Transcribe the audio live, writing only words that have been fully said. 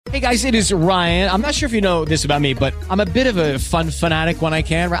Hey guys, it is Ryan. I'm not sure if you know this about me, but I'm a bit of a fun fanatic when I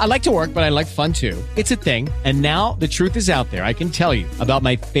can. I like to work, but I like fun too. It's a thing. And now the truth is out there. I can tell you about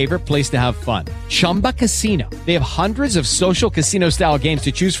my favorite place to have fun. Chumba Casino. They have hundreds of social casino style games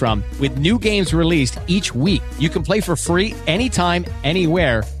to choose from with new games released each week. You can play for free anytime,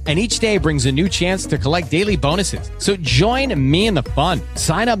 anywhere. And each day brings a new chance to collect daily bonuses. So join me in the fun.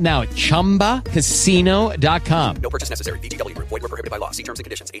 Sign up now at ChumbaCasino.com. No purchase necessary. VGW. Void where prohibited by law. See terms and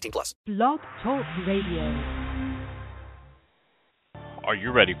conditions. 18+. Blog Talk Radio. Are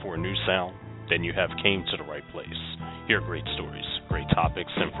you ready for a new sound? Then you have came to the right place. Hear great stories, great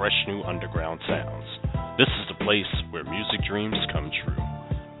topics, and fresh new underground sounds. This is the place where music dreams come true.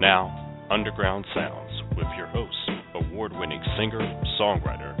 Now, Underground Sounds with your host, award-winning singer,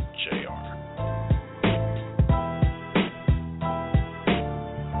 songwriter, JR.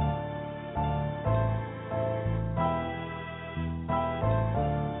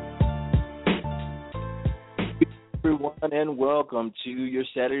 Everyone, and welcome to your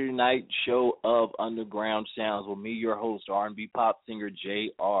Saturday night show of Underground Sounds with me, your host, R&B pop singer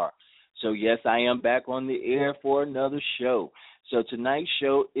JR. So yes, I am back on the air for another show. So tonight's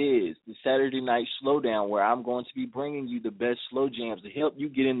show is the Saturday Night Slowdown, where I'm going to be bringing you the best slow jams to help you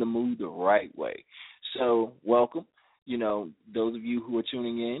get in the mood the right way. So welcome. You know, those of you who are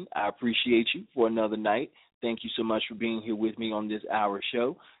tuning in, I appreciate you for another night. Thank you so much for being here with me on this hour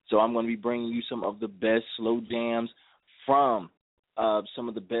show. So I'm going to be bringing you some of the best slow jams from some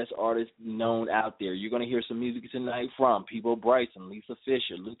of the best artists known out there. You're going to hear some music tonight from Peabo Bryson, Lisa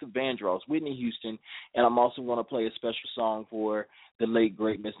Fisher, Luther Vandross, Whitney Houston, and I'm also going to play a special song for the late,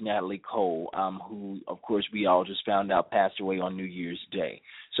 great Miss Natalie Cole, who, of course, we all just found out passed away on New Year's Day.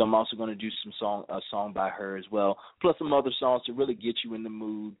 So I'm also going to do a song by her as well, plus some other songs to really get you in the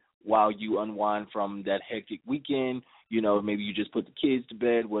mood while you unwind from that hectic weekend. You know, maybe you just put the kids to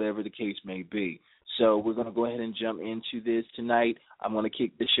bed, whatever the case may be. So we're going to go ahead and jump into this tonight. I'm going to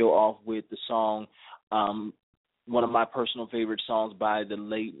kick the show off with the song, one of my personal favorite songs by the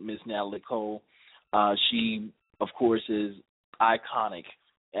late Miss Natalie Cole. She, of course, is iconic,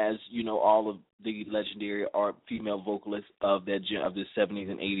 as you know, all of the legendary female vocalists of the 70s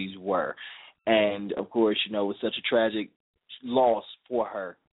and 80s were. And, of course, you know, it was such a tragic loss for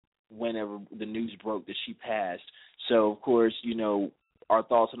her whenever the news broke that she passed. So, of course, you know, our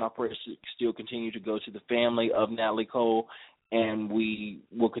thoughts and our prayers still continue to go to the family of Natalie Cole, and we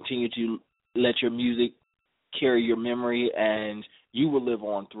will continue to let your music carry your memory, and you will live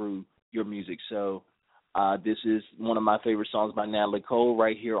on through your music. So this is one of my favorite songs by Natalie Cole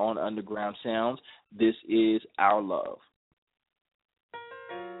right here on Underground Sounds. This is Our Love.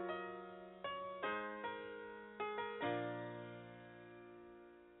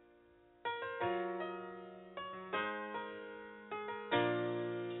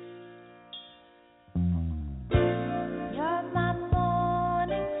 Love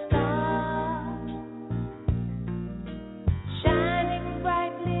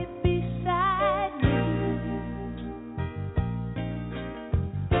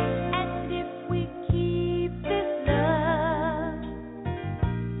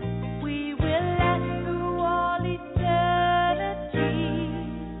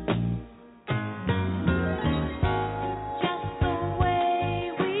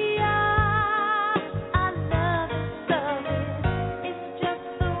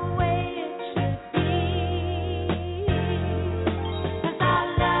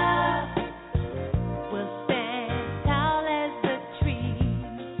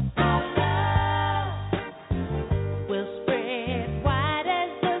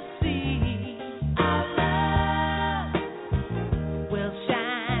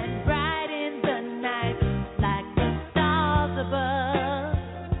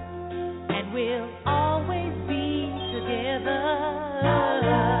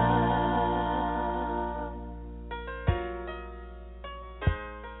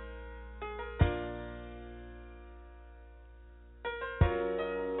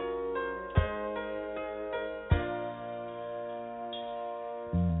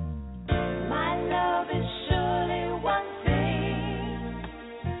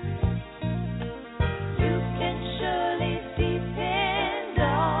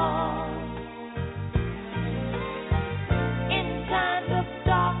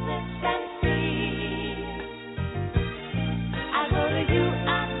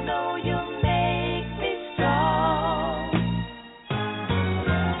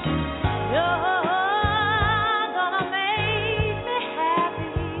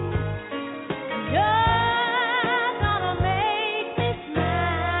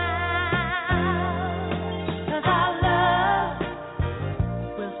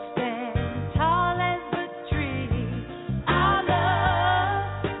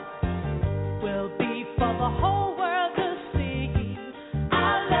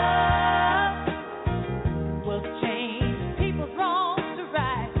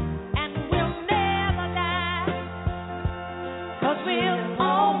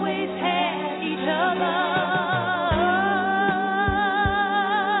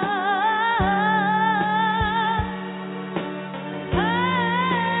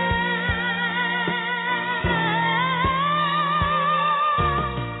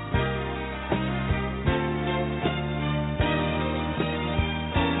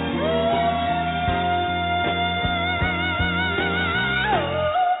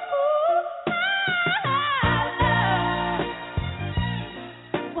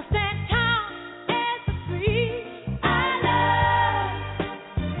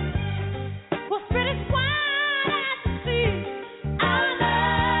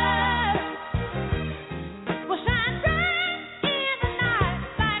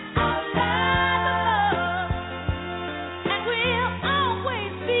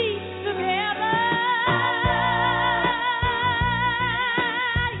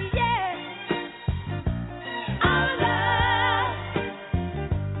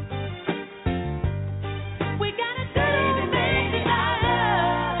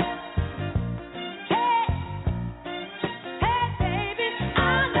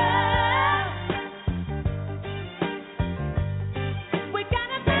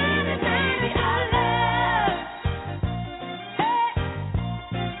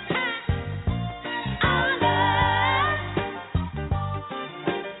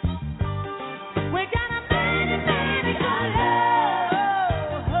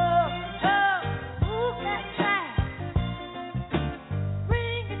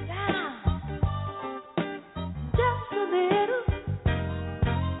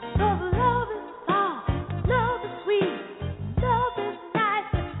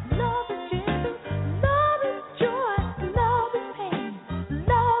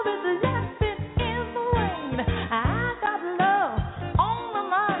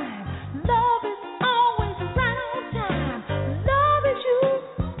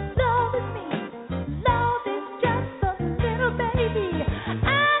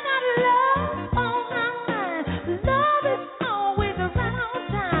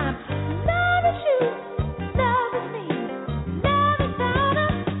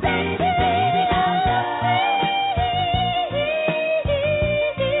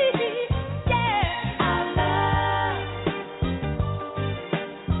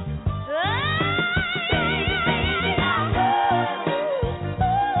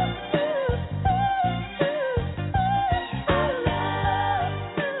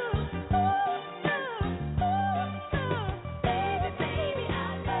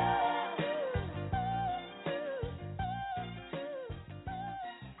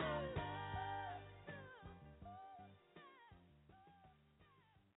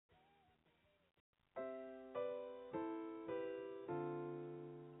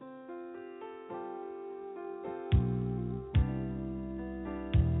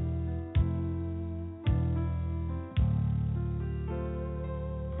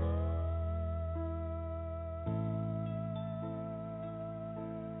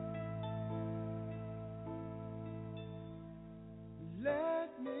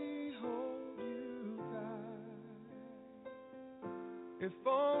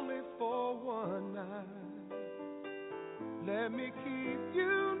Let me keep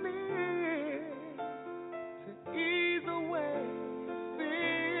you near to ease away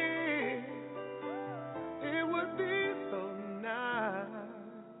fear. It would be so nice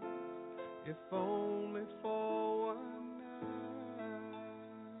if only for one night.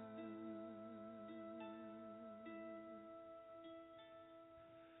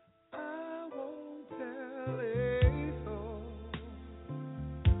 I won't tell a soul.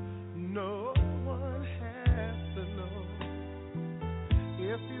 No one has to know.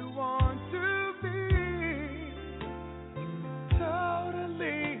 If you want to be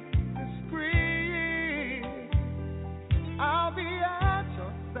totally discreet, I'll be at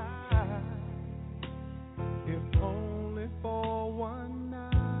your side, if only for one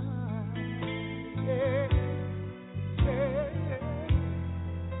night. Yeah, yeah,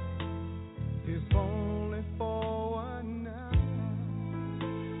 if only for one night.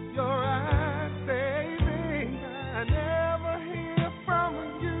 Your eyes say things I never hear from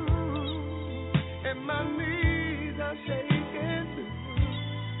you, and my knees are shaking too,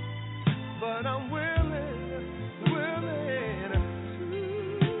 but I'm willing to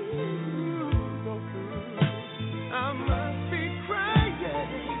go through. I must be crazy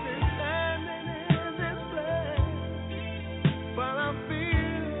standing in this place, but I'm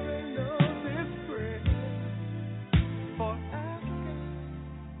feeling no disgrace for asking.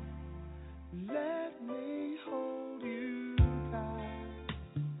 Let me hold you tight,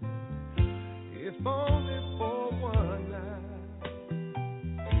 if only for one night.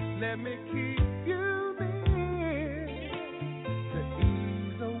 Let me keep you near to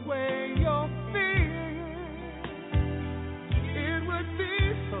ease away your fear. It would be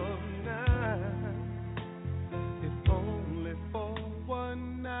so nice if only for one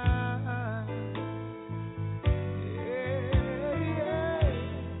night. Yeah,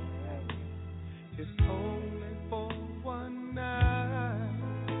 it's only for one night.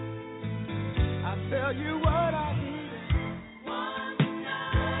 I tell you what I need.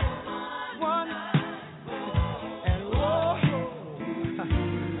 One night. And oh,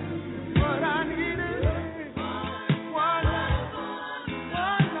 what I need is one night.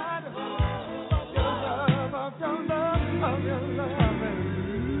 One night of your love, of your love, of your love.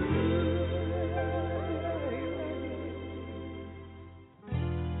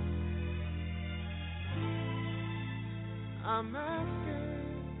 I'm asking,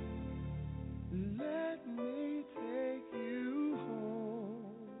 let me take you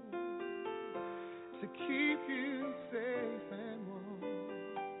home to keep you safe and warm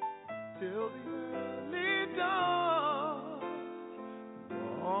till the early dawn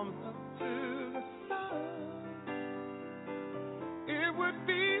warms up to the sun. It would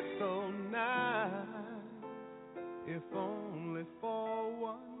be so nice if only for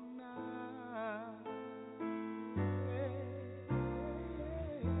one night.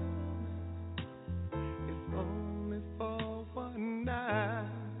 If only for one night.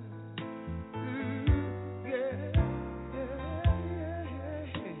 Ooh, yeah, yeah,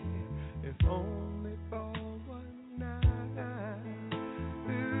 yeah. If only for one night.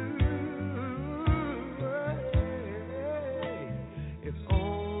 Ooh, hey. If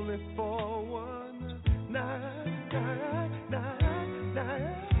only for one night,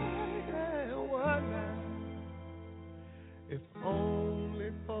 one night. If only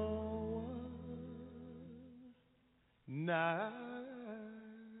for one night.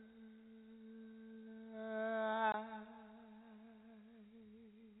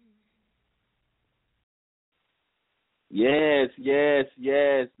 Yes, yes,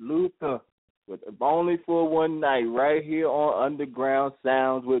 yes. Luther with If Only for One Night right here on Underground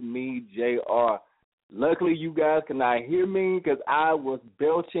Sounds with me, JR. Luckily, you guys cannot hear me because I was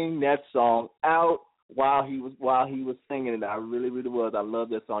belching that song out while he was singing it. I really, really was. I love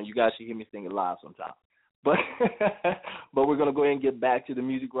that song. You guys should hear me sing it live sometime. But but we're gonna go ahead and get back to the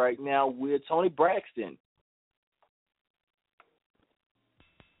music right now with Tony Braxton.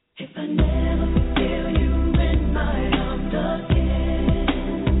 If I never feel you in my arms again,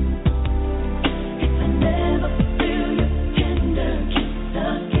 if I never feel your tender kiss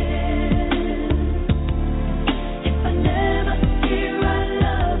again, if I never hear I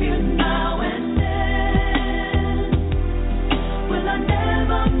love you now and then, will I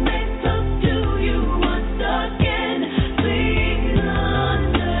never make love to you once again? Please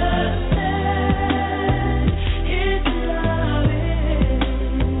understand, it's love.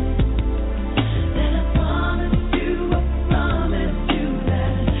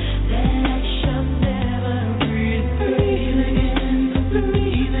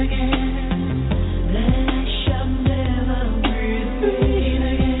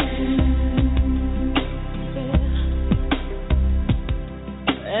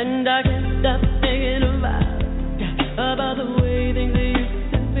 And I can't stop thinking about the way things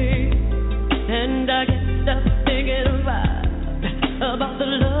used to be. And I can't stop thinking about the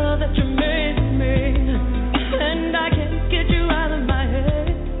love that you made me. And I can't get you out of my head.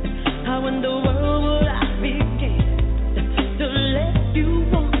 How in the world would I begin to let you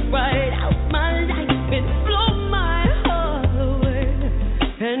walk right out my life and blow my heart away?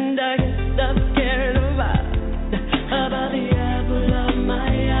 And I can't stop caring about the apple of my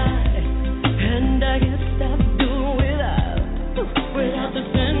eye. And I can't stop doing without the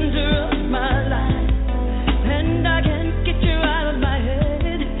center of my life. And I can't get you out of my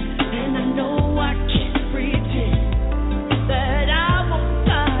head. And I know I can't pretend that I won't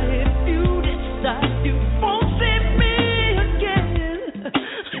die if you decide you won't see me again.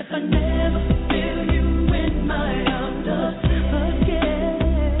 If I never feel you in my arms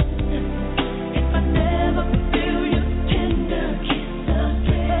again. If I never feel your tender kiss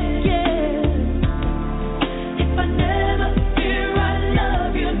again. If I never hear I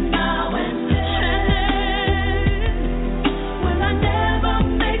love you now and then. Will I never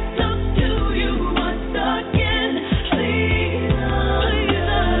make love to you once again? Please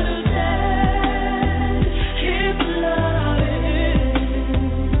understand. If love is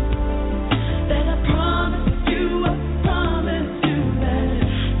that I promise you that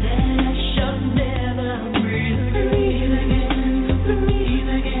I shall never breathe again.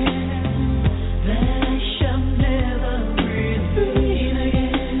 That I shall never breathe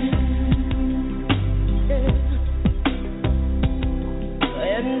again.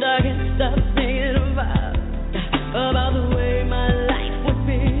 And I can't stop thinking about the way my life would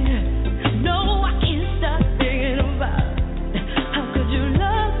be. No, I can't stop thinking about how could you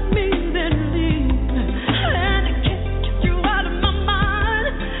love me then leave. And I can't get you out of my mind.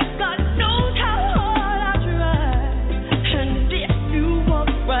 God knows how hard I tried. And if you walk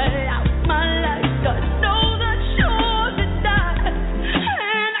right out my life, God knows I'm sure to die.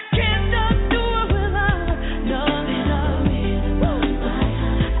 And I can't just do it without nothing of me.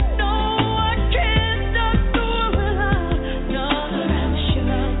 No, I can't just do it without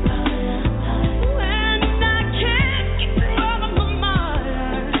nothing of you. And I can't get you out of my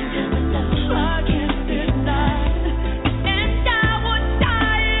mind. I can't deny. And I would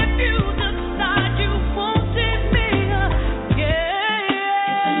die if you decide you won't see me again.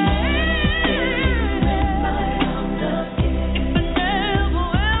 If I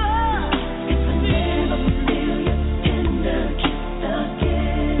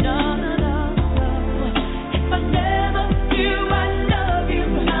never feel I love you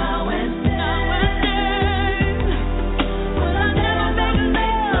now and then. Will I never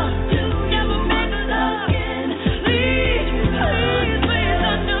make love to you? Never make love again. Please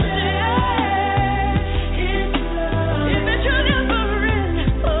understand. If it should ever end,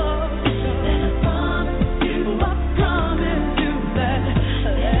 then I promise you that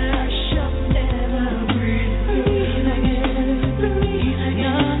I shall never breathe again.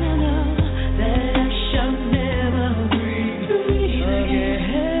 No, that I shall never breathe again.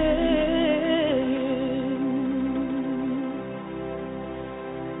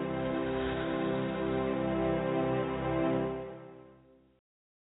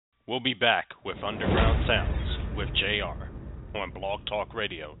 We'll be back with Underground Sounds with JR on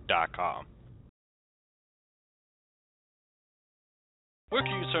blogtalkradio.com. Where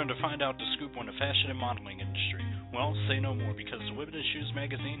can you turn to find out the scoop on the fashion and modeling industry? Well, say no more, because the Women in Shoes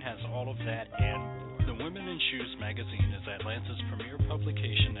magazine has all of that and more. The Women in Shoes magazine is Atlanta's premier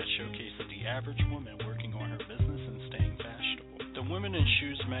publication that showcases the average woman working on her business and staying fashionable. The Women in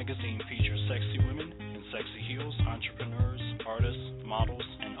Shoes magazine features sexy women in sexy heels, entrepreneurs, artists, models,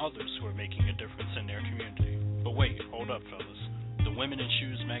 and others who are making a difference in their community. But wait, hold up, fellas. The Women in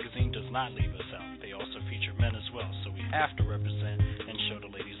Shoes magazine does not leave us out. They also feature men as well, so we have to represent and show the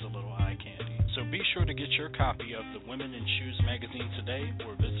ladies a little eye candy. So be sure to get your copy of the Women in Shoes magazine today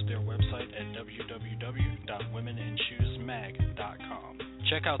or visit their website at www.womeninshoesmag.com.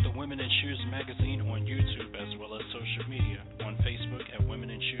 Check out the Women in Shoes magazine on YouTube as well as social media, on Facebook at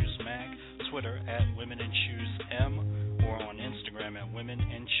Women in Shoes Mag, Twitter at Women in Shoes M, or on Instagram at Women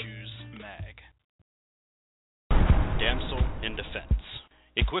in Shoes Mag. Damsel in Defense.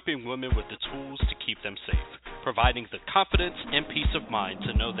 Equipping women with the tools to keep them safe, providing the confidence and peace of mind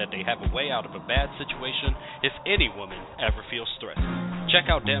to know that they have a way out of a bad situation if any woman ever feels threatened.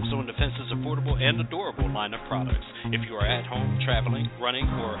 Check out Damsel in Defense's affordable and adorable line of products. If you are at home, traveling, running,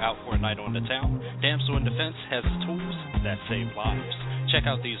 or out for a night on the town, Damsel in Defense has tools that save lives. Check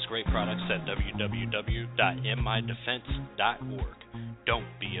out these great products at www.inmydefense.org. Don't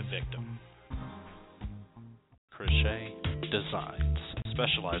be a victim. Crochet Designs.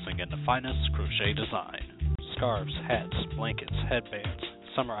 specializing in the finest crochet design. Scarves, hats, blankets, headbands,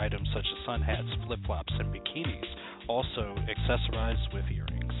 summer items such as sun hats, flip-flops, and bikinis, also accessorized with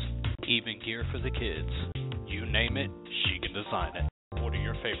earrings. Even gear for the kids. You name it, she can design it. Order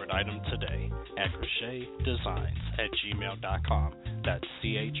your favorite item today at crochetdesigns@gmail.com. That's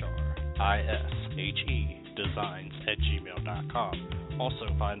CHRISHE designs@gmail.com.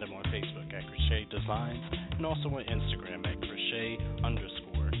 Also find them on Facebook at Crochet Designs and also on Instagram at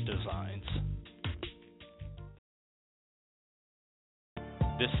crochet_designs.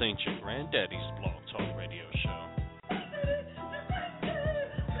 This ain't your granddaddy's Blog Talk Radio show.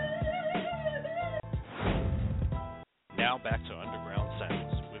 Now back to Underground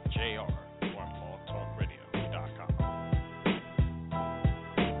Sounds with JR on blogtalkradio.com.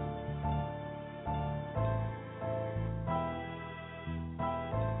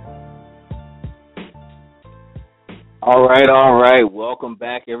 All right. Welcome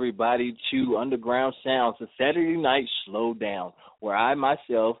back, everybody, to Underground Sounds, the Saturday night slowdown, where I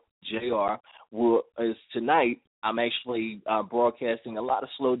myself, JR, tonight I'm actually broadcasting a lot of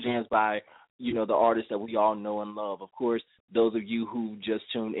slow jams by, the artists that we all know and love. Of course, those of you who just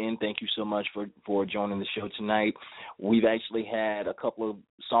tuned in, thank you so much for joining the show tonight. We've actually had a couple of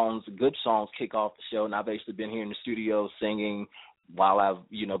good songs kick off the show, and I've actually been here in the studio singing while I've,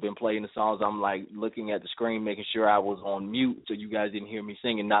 been playing the songs. I'm like looking at the screen, making sure I was on mute so you guys didn't hear me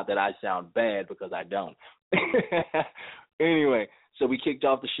singing. Not that I sound bad, because I don't. Anyway, so we kicked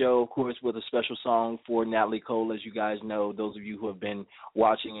off the show, of course, with a special song for Natalie Cole. As you guys know, those of you who have been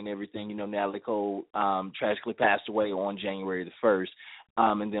watching and everything, Natalie Cole tragically passed away on January the 1st.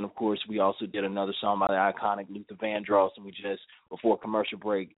 And then, of course, we also did another song by the iconic Luther Vandross, and we just, before commercial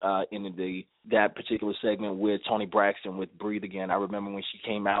break, ended that particular segment with Toni Braxton with Breathe Again. I remember when she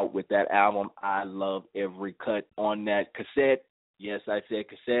came out with that album, I loved every cut on that cassette. Yes, I said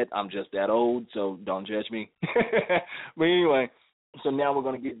cassette. I'm just that old, so don't judge me. But anyway, so now we're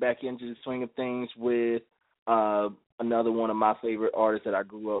going to get back into the swing of things with another one of my favorite artists that I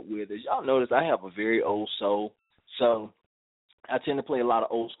grew up with. As y'all notice, I have a very old soul, so I tend to play a lot of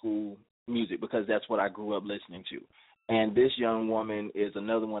old school music because that's what I grew up listening to. And this young woman is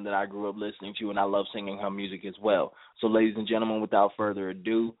another one that I grew up listening to, and I love singing her music as well. So, ladies and gentlemen, without further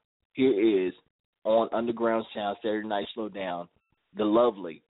ado, here is, on Underground Sound Saturday Night Slowdown, the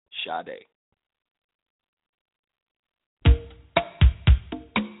lovely Sade.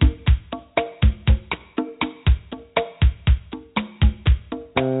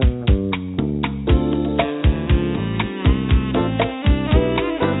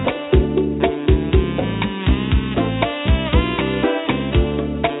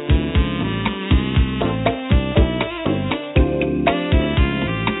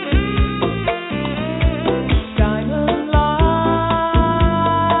 Diamond light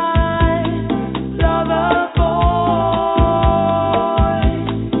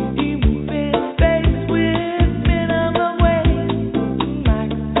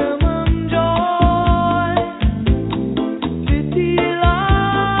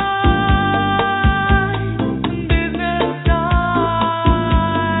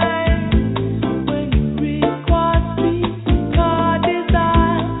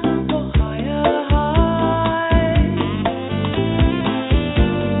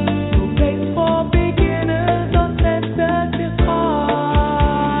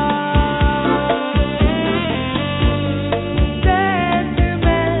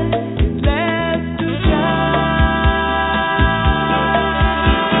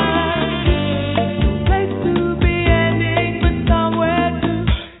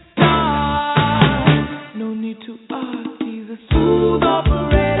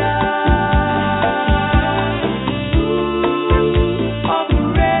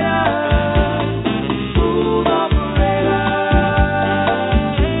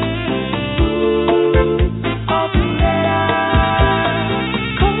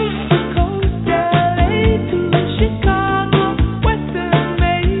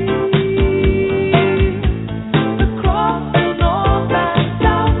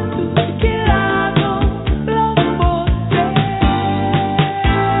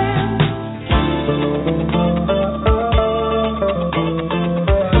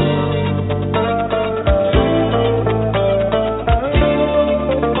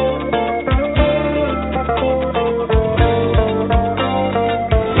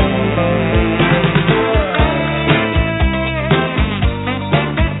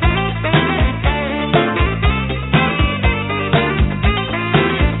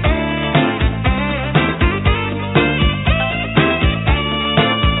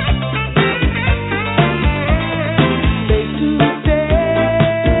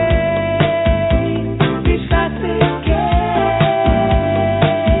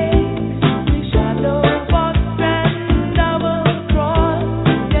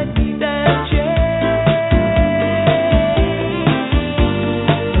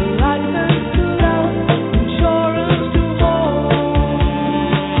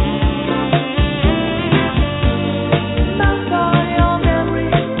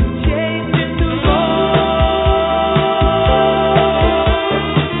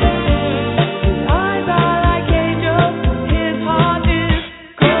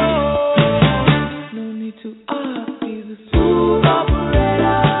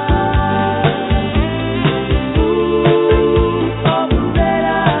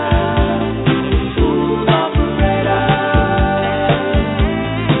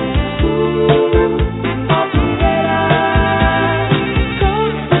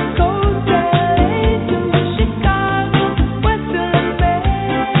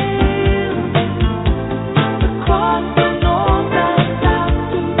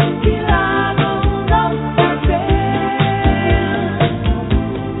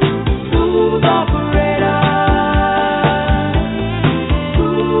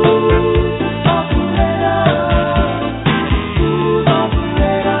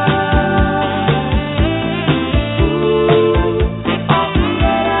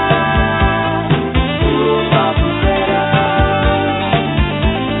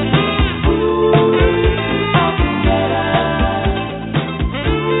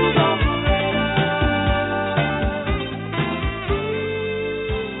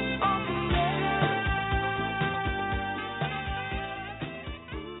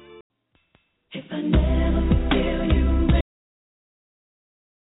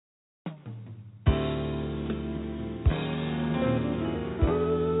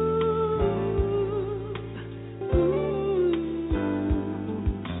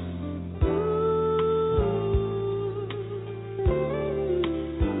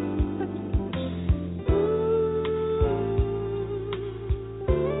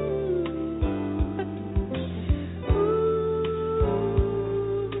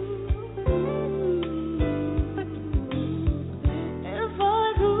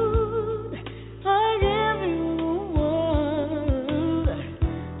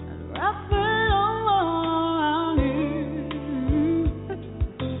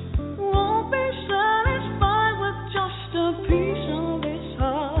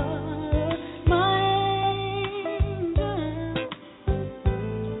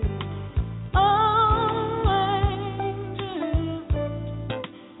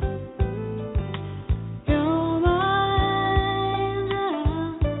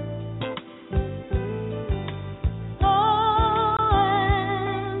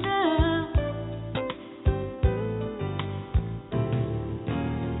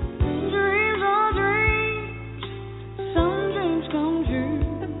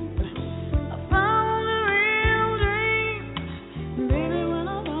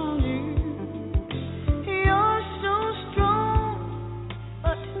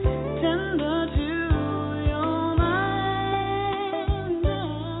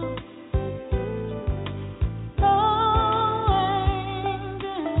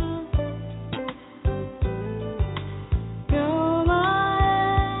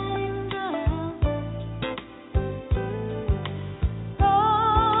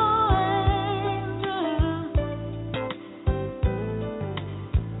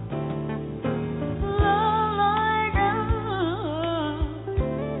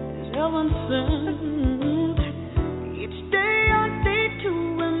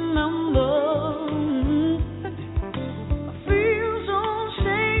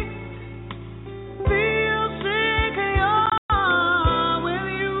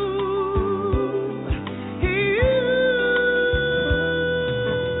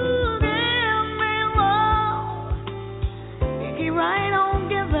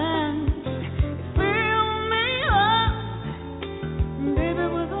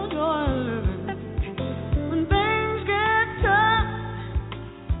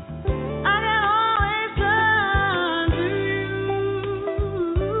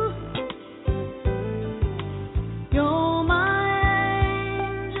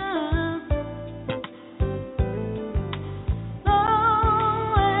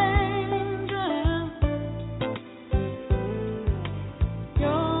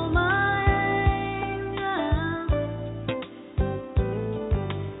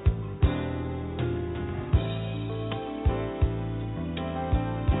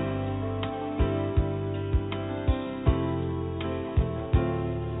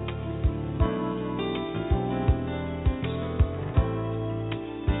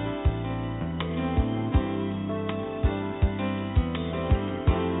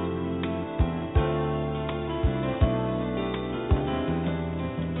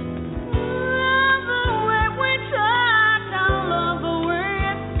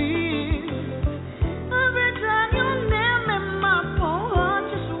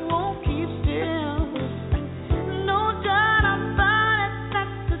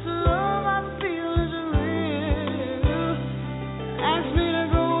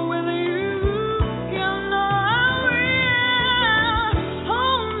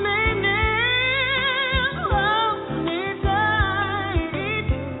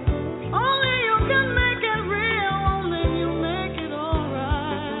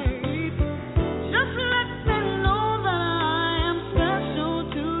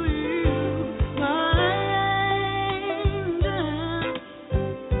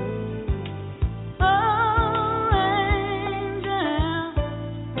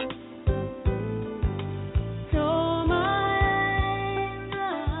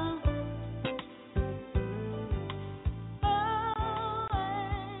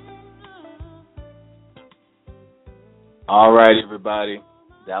All right, everybody.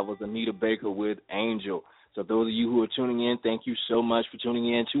 That was Anita Baker with Angel. So those of you who are tuning in, thank you so much for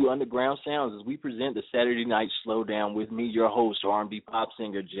tuning in to Underground Sounds as we present the Saturday Night Slowdown with me, your host, R&B pop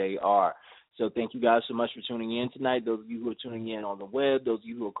singer, JR. So thank you guys so much for tuning in tonight. Those of you who are tuning in on the web, those of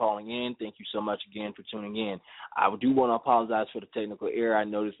you who are calling in, thank you so much again for tuning in. I do want to apologize for the technical error. I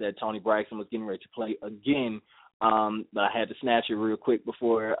noticed that Tony Braxton was getting ready to play again but I had to snatch it real quick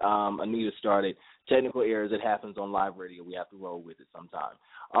before Anita started. Technical errors, it happens on live radio. We have to roll with it sometime.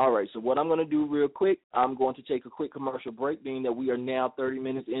 All right, so what I'm going to do real quick, I'm going to take a quick commercial break, being that we are now 30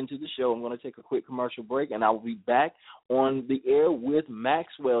 minutes into the show. I'm going to take a quick commercial break, and I will be back on the air with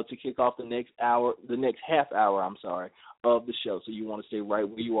Maxwell to kick off the next half hour, of the show. So you want to stay right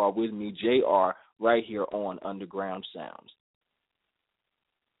where you are with me, JR, right here on Underground Sounds.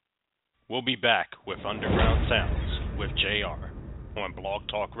 We'll be back with Underground Sounds with JR on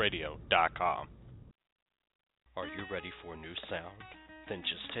blogtalkradio.com. Are you ready for a new sound? Then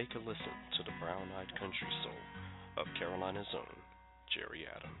just take a listen to the brown-eyed country soul of Carolina's own Jerry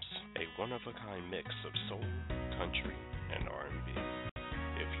Adams, a one-of-a-kind mix of soul, country, and R&B.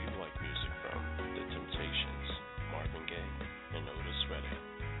 If you like music from The Temptations, Marvin Gaye, and Otis Redding,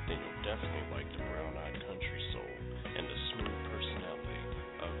 then you'll definitely like the brown-eyed country soul and the smooth personality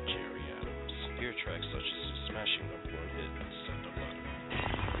of Jerry Adams. Hear tracks such as the smashing #1 hit, Send a Letter.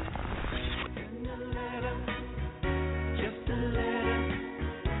 Send a letter, just a letter,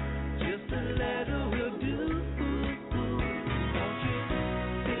 just a letter will do. Won't you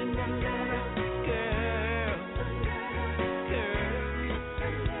send a letter, girl,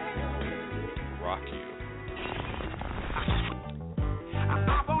 Rock You. I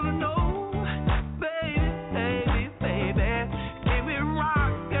wanna know, baby, give me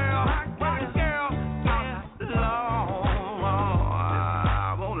rock, girl, yeah, Lord,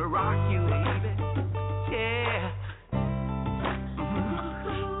 I wanna rock you, baby, yeah,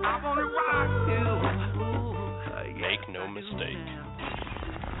 I wanna rock you, yeah. Make no mistake.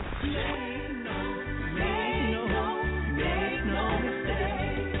 Make no mistake,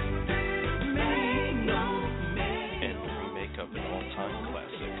 And the remake of an all-time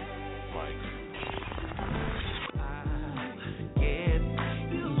classic, Mike. Yes,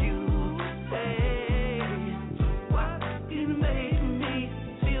 you say what it made me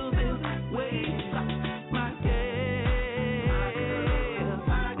feel this way. My girl,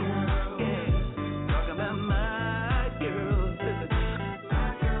 talk about my girl,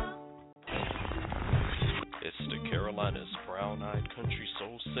 It's the Carolina's brown-eyed country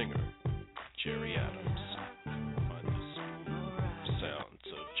soul singer, Jerry Adams. Find the smooth sounds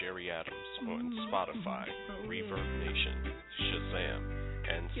of Jerry Adams on Spotify, Reverb Nation, Shazam,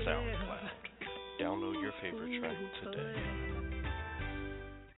 and SoundCloud. Download your favorite track today.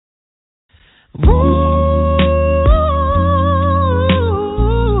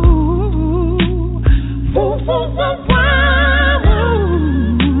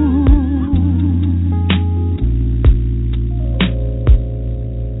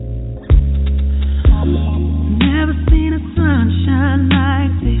 Never seen a sunshine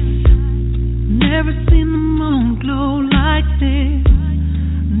like this. Never seen the moon glow like this.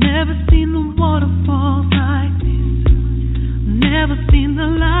 Never seen the waterfalls like this. Never seen the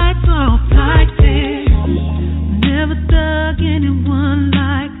lights off like this. Never dug anyone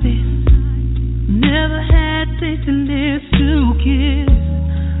like this. Never had tasted lips to kiss.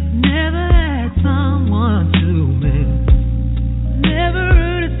 Never had someone to miss. Never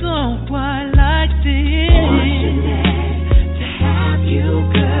heard a song quite like this. Fortunate to have you,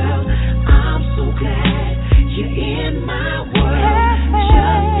 girl. I'm so glad you're in my world.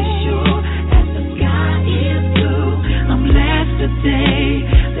 Just as sure as the sky is blue, I'm blessed today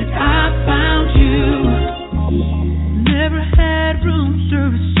that I found you. Never had room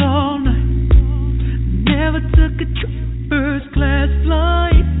service all night. Never took a trip first class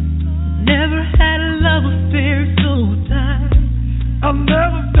flight. Never had a love affair so tight. I've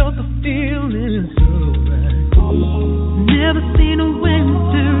never felt the feeling so right. Never seen a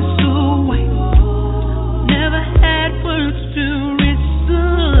winter so white. Never had words to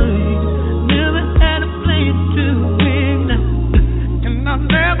recite. Never had a place to ignite. And I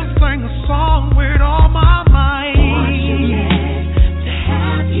never sang a song with all my might. Fortunate to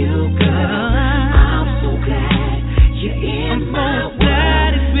have you, girl. I'm so glad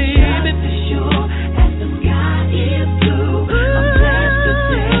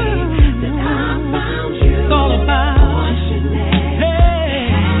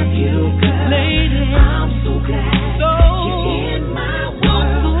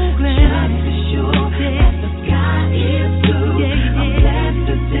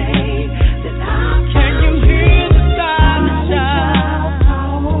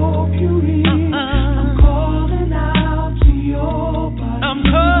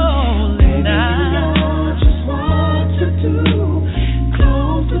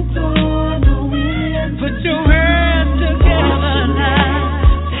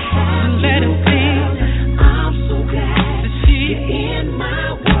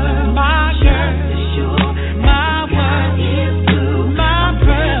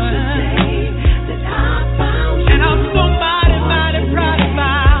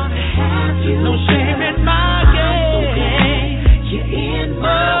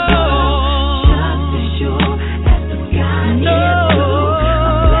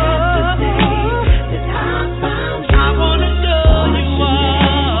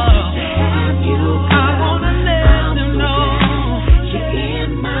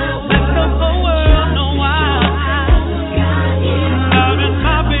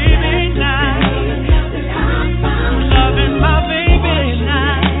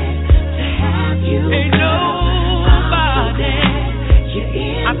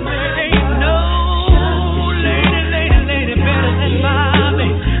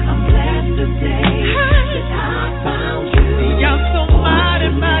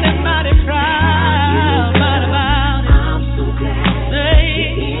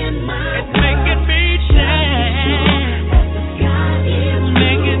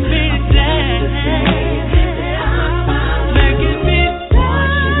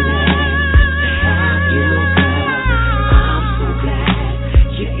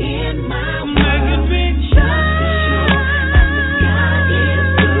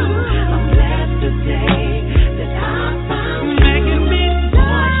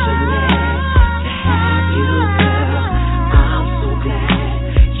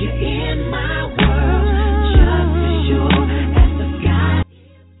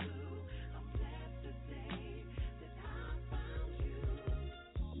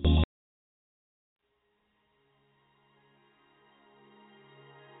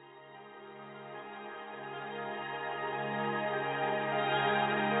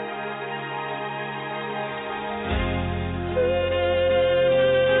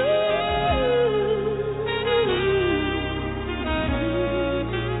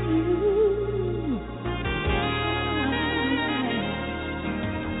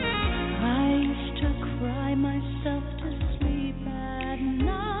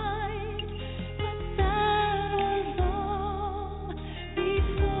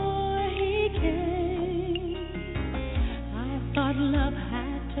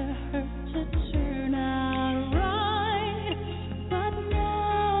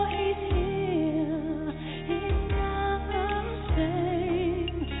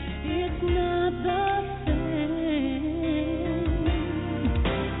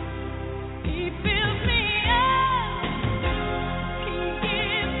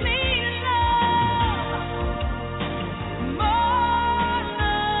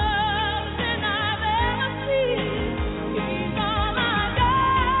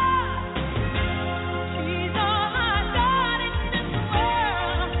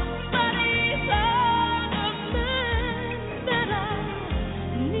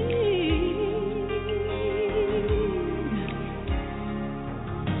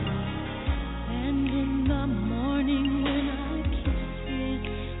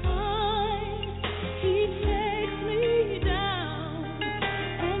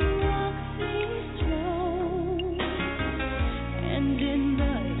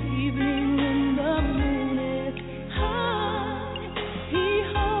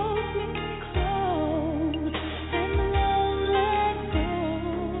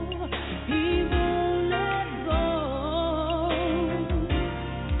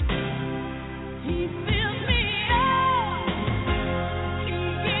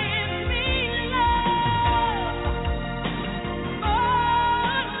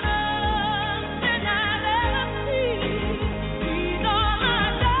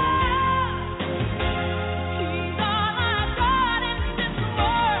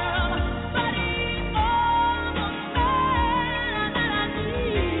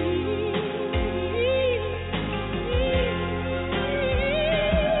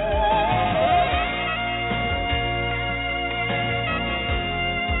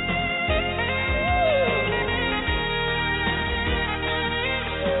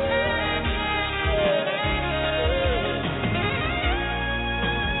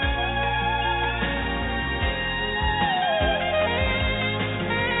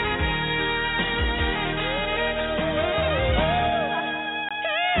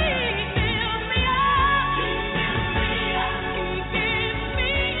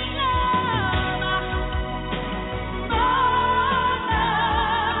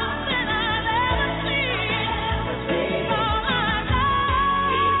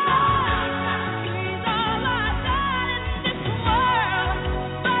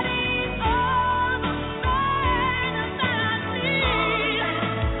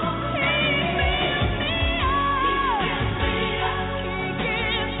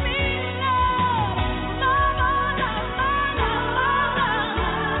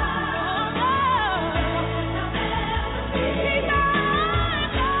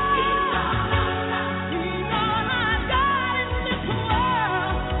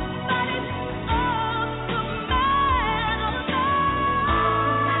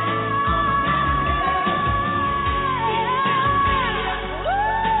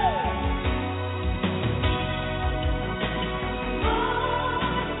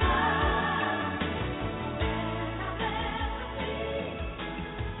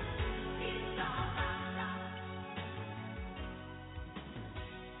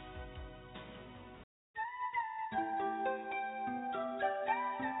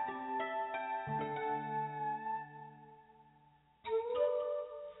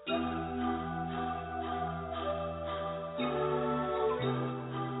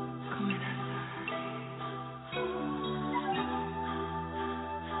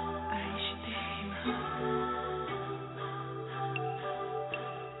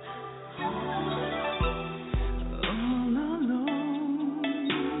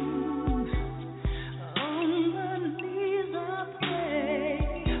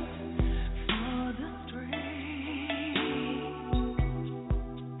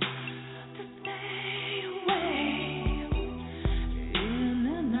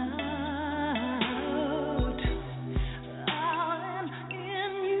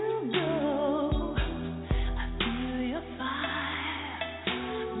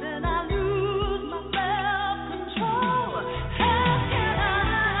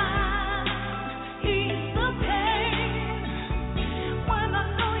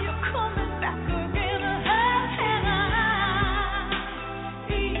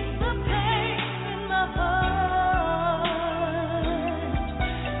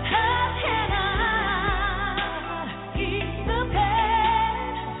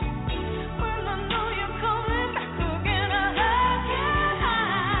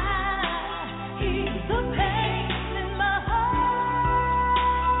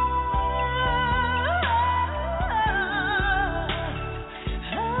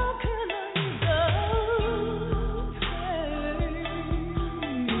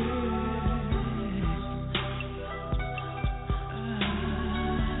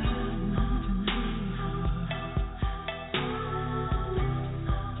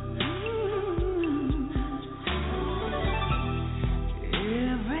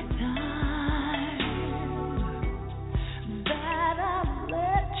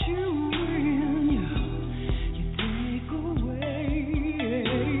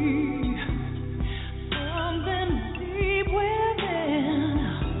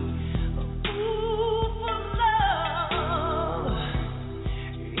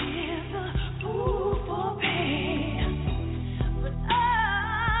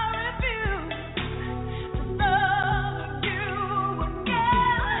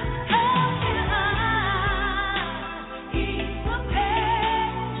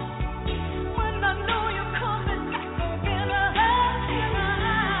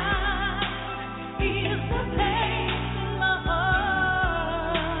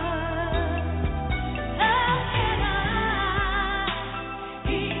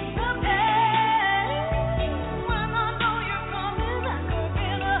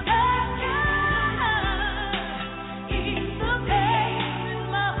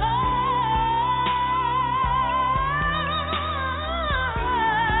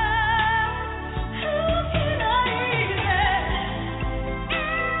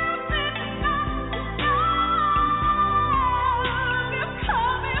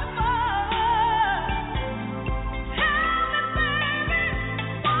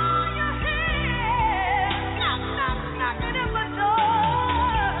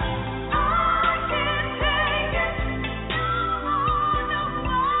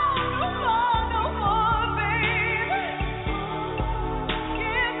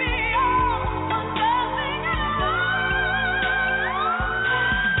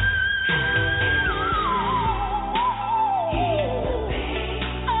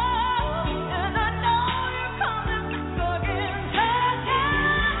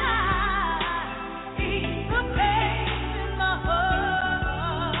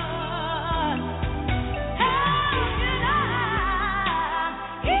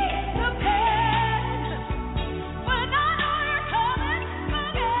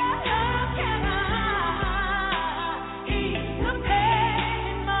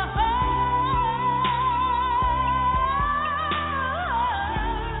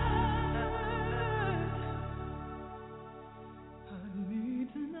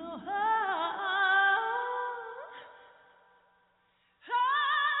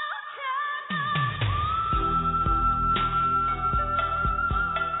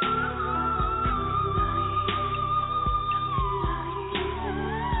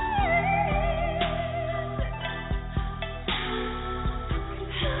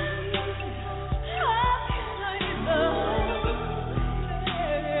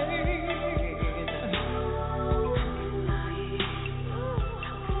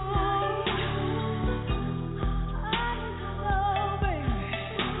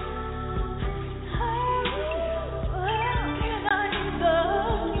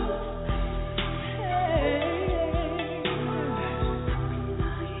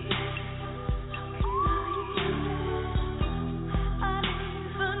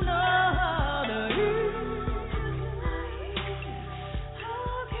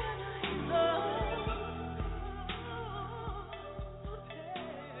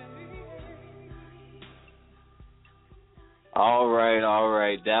All right, all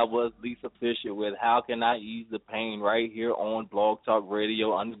right. That was Lisa Fisher with How Can I Ease the Pain right here on Blog Talk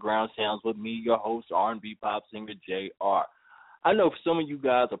Radio, Underground Sounds with me, your host, R&B pop singer JR. I know some of you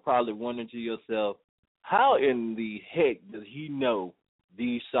guys are probably wondering to yourself, how in the heck does he know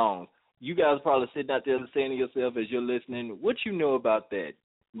these songs? You guys are probably sitting out there saying to yourself as you're listening, what you know about that?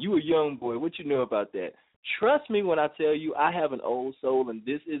 You a young boy, what you know about that? Trust me when I tell you I have an old soul, and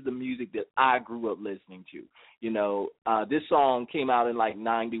this is the music that I grew up listening to. You know, this song came out in like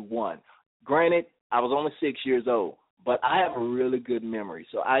 91. Granted, I was only 6 years old, but I have a really good memory.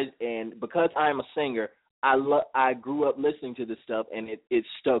 And because I'm a singer, I grew up listening to this stuff, and it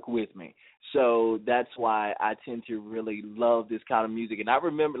stuck with me. So that's why I tend to really love this kind of music. And I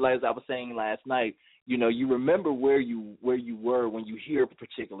remember, as I was saying last night, you know, you remember where you were when you hear a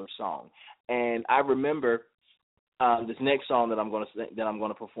particular song. And I remember this next song that I'm going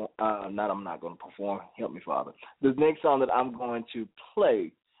to perform. I'm not going to perform. Help me, Father. This next song that I'm going to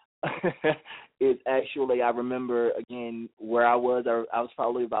play is actually, I remember again where I was. I was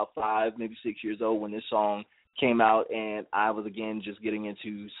probably about 5, maybe 6 years old when this song came out, and I was again just getting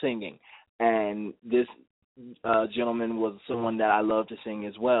into singing. And this gentleman was someone that I love to sing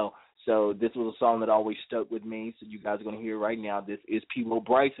as well. So this was a song that always stuck with me. So you guys are going to hear right now. This is P.O.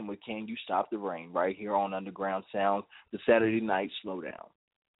 Bryson with Can You Stop the Rain right here on Underground Sounds, the Saturday Night Slowdown.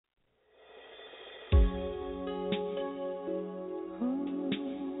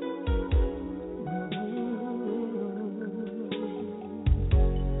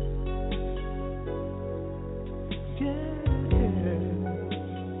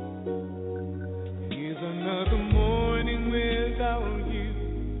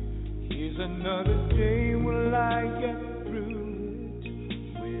 Another day will I get through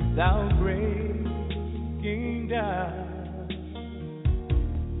it without breaking down.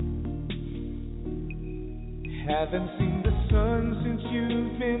 Haven't seen the sun since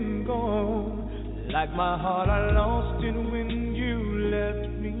you've been gone. Like my heart, I lost it when you left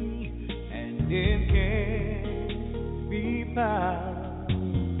me, and it can't be found.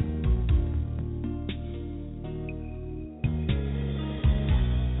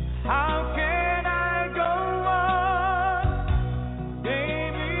 How can I go on?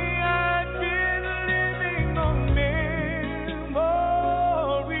 Baby, I've been living on memories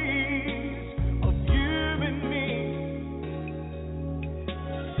of you and me.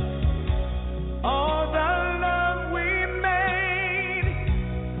 All the love we made,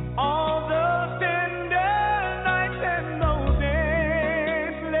 all those tender nights and those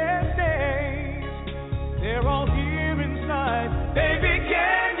endless days, they're all here inside. Baby,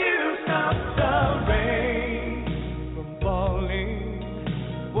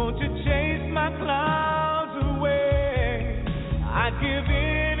 clouds away. I'd give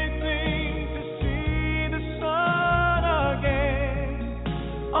anything to see the sun again.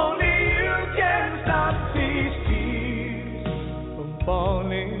 Only you can stop these tears from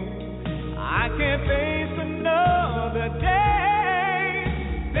falling. I can't face another day.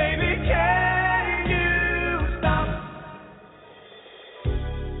 Baby, can you stop?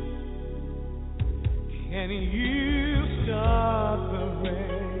 Can you stop the rain?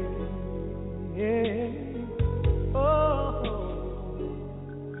 Oh,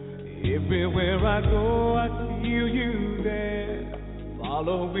 everywhere I go, I feel you there,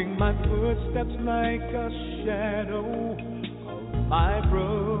 following my footsteps like a shadow of my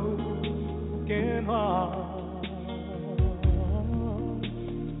broken heart.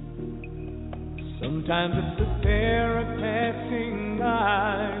 Sometimes it's a pair of passing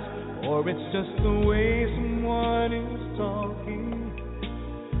eyes, or it's just the way someone is talking.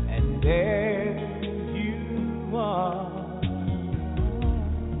 There you are.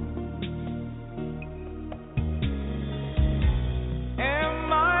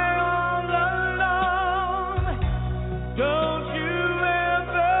 Am I all alone? Don't you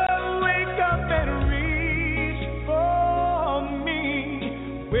ever wake up and reach for me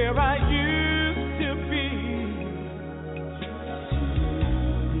where I used to be?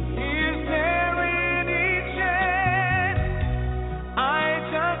 Is there any chance I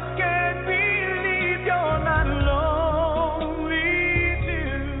just can't believe you're not lonely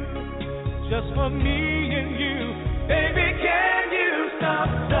too? Just for me and you, baby, can you stop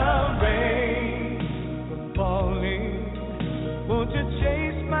the rain from falling? Won't you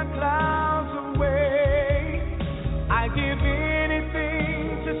chase my clouds away? I give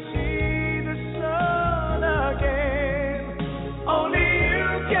anything to see the sun again. Only you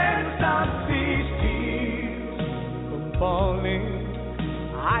can stop these tears from falling.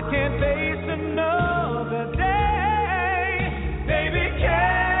 I can't face another day. Baby,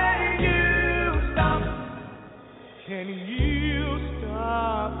 can you stop? Can you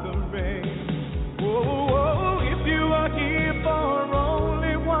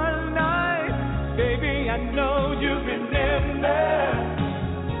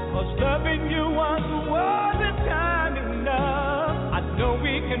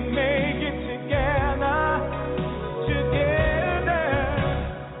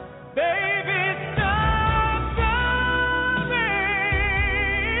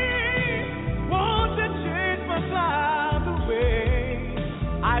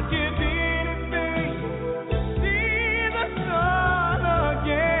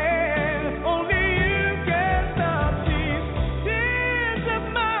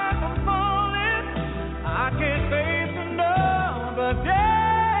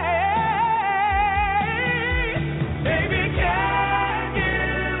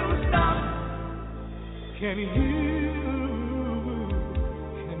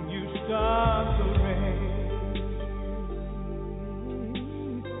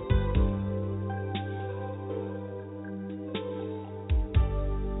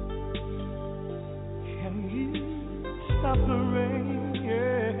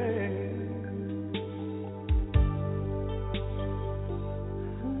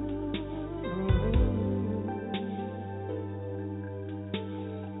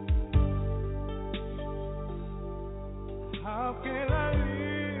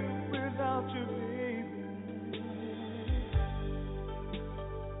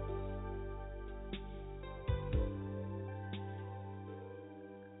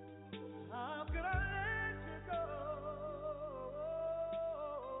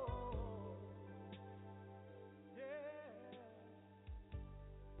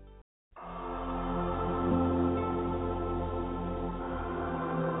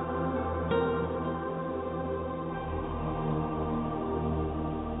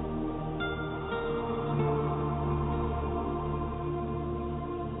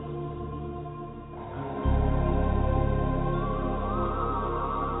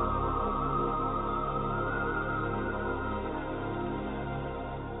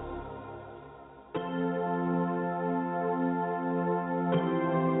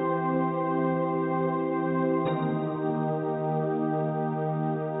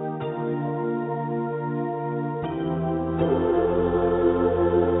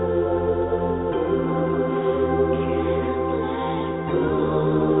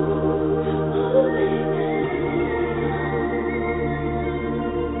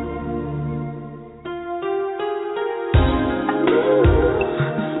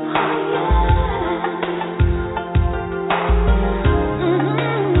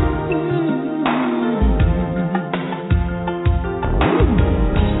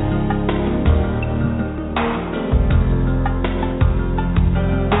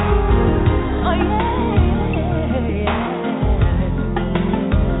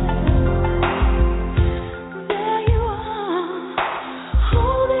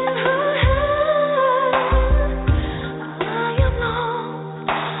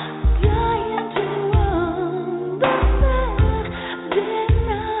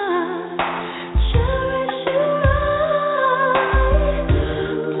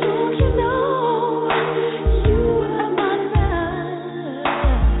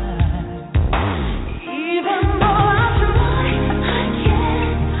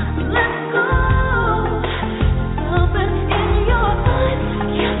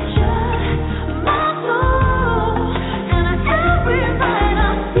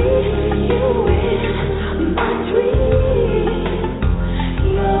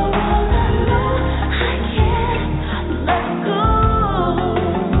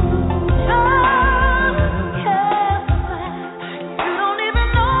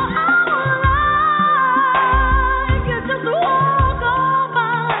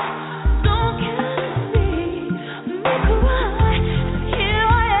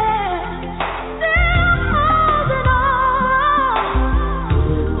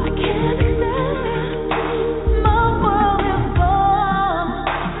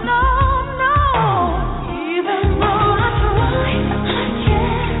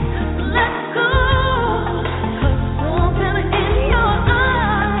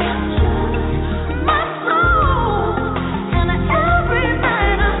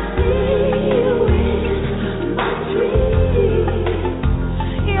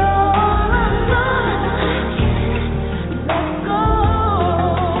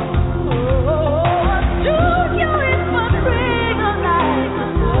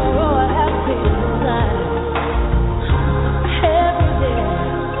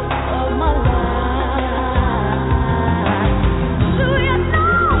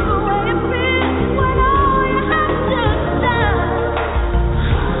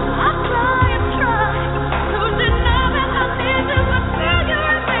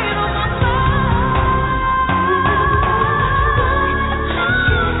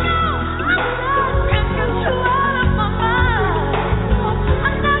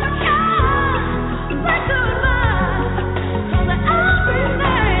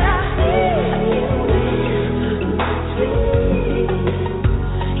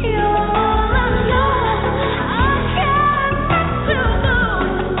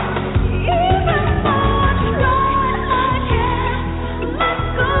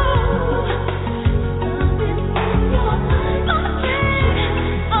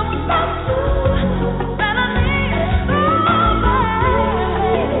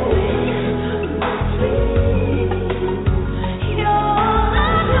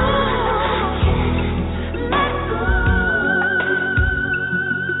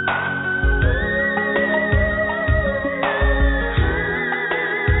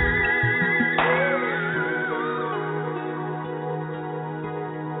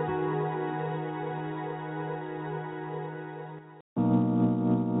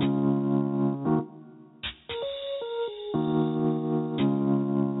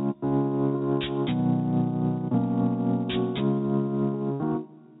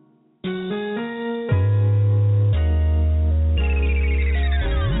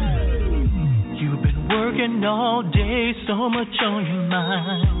working all day, so much on your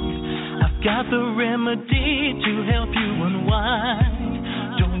mind. I've got the remedy to help you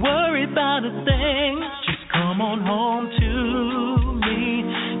unwind. Don't worry about a thing, just come on home to me,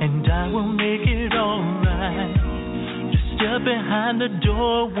 and I will make it alright. Just step behind the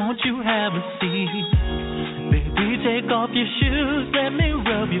door, won't you have a seat? Baby, take off your shoes, let me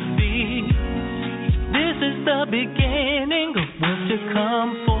rub your feet. This is the beginning of what's to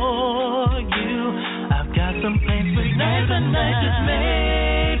come for you. I've got some plans for tonight, the night is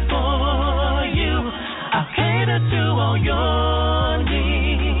made for you. I'll cater to all your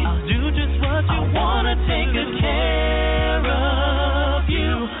needs. I'll do just what you wanna, take good care of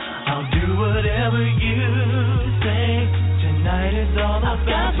you. I'll do whatever you say. Tonight is all I've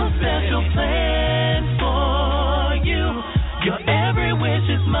got some special plans for you. Your every wish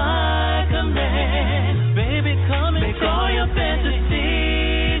is my command. Baby, come and make all your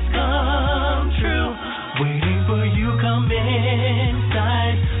fantasies come true. Waiting for you, come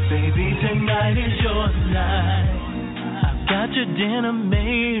inside. Baby, tonight is your night. I've got your dinner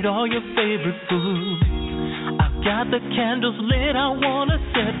made, all your favorite food. I've got the candles lit, I wanna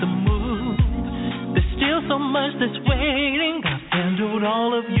set the mood. There's still so much that's waiting. I've handled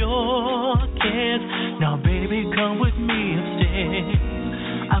all of your cares. Now, baby, come with me upstairs.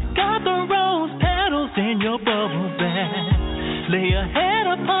 I've got the rose petals in your bubble bath. Lay your head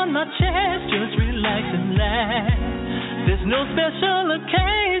upon my chest, just relax and laugh. There's no special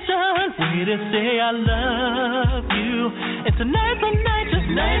occasion, way to say I love you. And tonight's the night,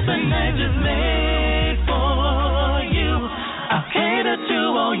 just made for you. I'll cater to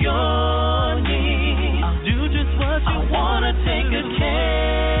all your needs. I'll do just what you wanna, take good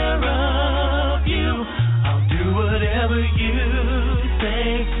care of you. I'll do whatever you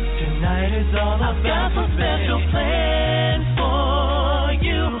say. Tonight is all I've got, some special plans for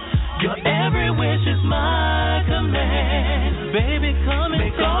you. Your every wish is my command. Baby, come and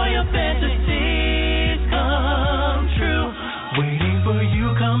make all your fantasies come true. Waiting for you,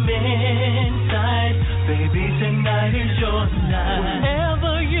 come inside. Baby, tonight is your night.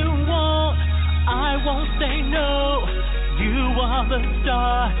 Whatever you want, I won't say no. You are the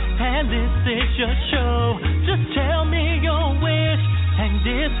star, and this is your show. Just tell me your wish, and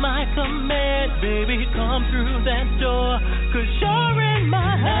it's my command. Baby, come through that door, 'cause you're in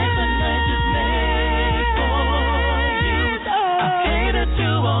my hands. The night is made for you. I'll cater to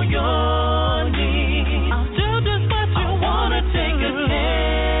all your needs. I'll do just what you wanna, take good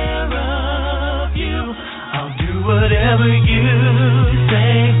care of you. I'll do whatever you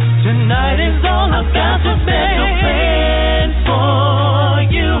say. Tonight is all I've got, some special plans for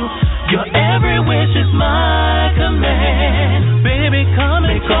you. Your every wish is my command. Baby, come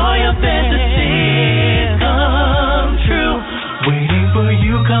and make all your fantasies come true. Waiting for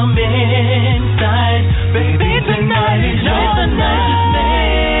you, come inside. Baby, tonight is your night, just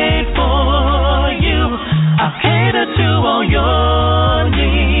made for you. I'll cater to all your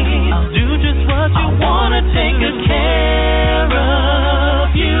needs. I'll do just what you wanna, take good care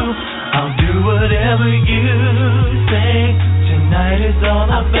of you. I'll do whatever you say. Tonight is all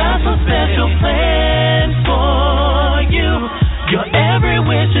I've got, some special plans for you. Your every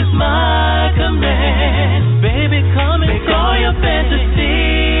wish is my command. Baby, come and make all your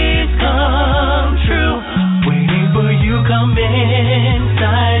fantasies come true. Waiting for you, come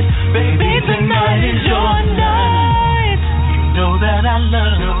inside. Baby, tonight is your night. You know that I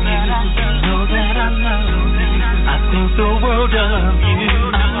love you. You know that I love you. I think the world of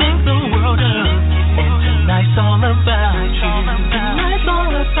you. I think the world of you. And tonight's all about you. Tonight's all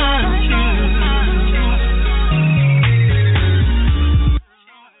about you.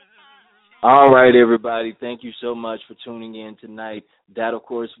 All right, everybody. Thank you so much for tuning in tonight. That, of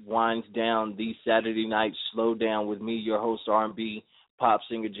course, winds down the Saturday night Slow Down with me, your host, R&B pop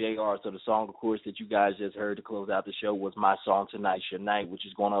singer JR. So the song, of course, that you guys just heard to close out the show was my song, Tonight's Your Night, which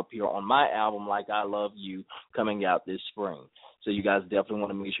is going to appear on my album, Like I Love You, coming out this spring. So you guys definitely want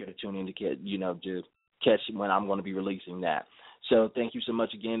to make sure to tune in to catch when I'm going to be releasing that. So thank you so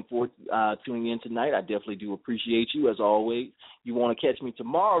much again for tuning in tonight. I definitely do appreciate you, as always. You want to catch me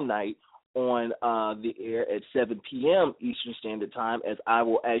tomorrow night on the air at 7 p.m. Eastern Standard Time, as I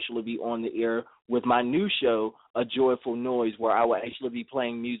will actually be on the air with my new show, A Joyful Noise, where I will actually be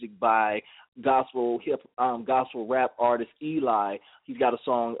playing music by gospel rap artist Eli. He's got a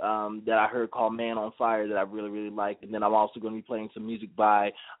song that I heard called Man on Fire that I really, really like. And then I'm also going to be playing some music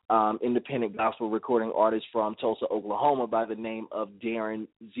by independent gospel recording artist from Tulsa, Oklahoma by the name of Darren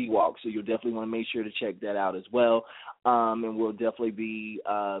Zewalk. So you'll definitely want to make sure to check that out as well. And we'll definitely be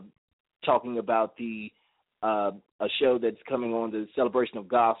talking about the a show that's coming on, the Celebration of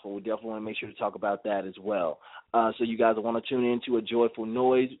Gospel. We definitely want to make sure to talk about that as well. So you guys want to tune in to A Joyful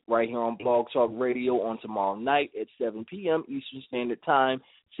Noise right here on Blog Talk Radio on tomorrow night at 7 p.m. Eastern Standard Time,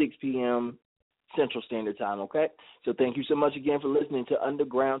 6 p.m. Central Standard Time, okay? So thank you so much again for listening to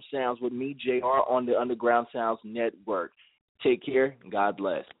Underground Sounds with me, JR, on the Underground Sounds Network. Take care, and God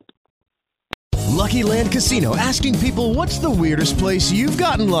bless. Lucky Land Casino, asking people, what's the weirdest place you've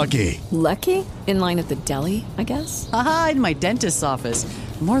gotten lucky? Lucky? In line at the deli, I guess? Aha, in my dentist's office.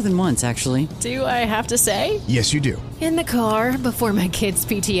 More than once, actually. Do I have to say? Yes, you do. In the car before my kids'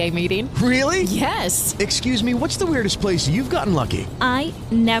 PTA meeting. Really? Yes. Excuse me, what's the weirdest place you've gotten lucky? I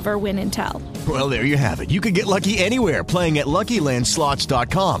never win and tell. Well, there you have it. You can get lucky anywhere, playing at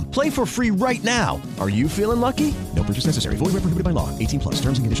LuckyLandSlots.com. Play for free right now. Are you feeling lucky? No purchase necessary. Void where prohibited by law. 18+.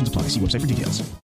 Terms and conditions apply. See website for details.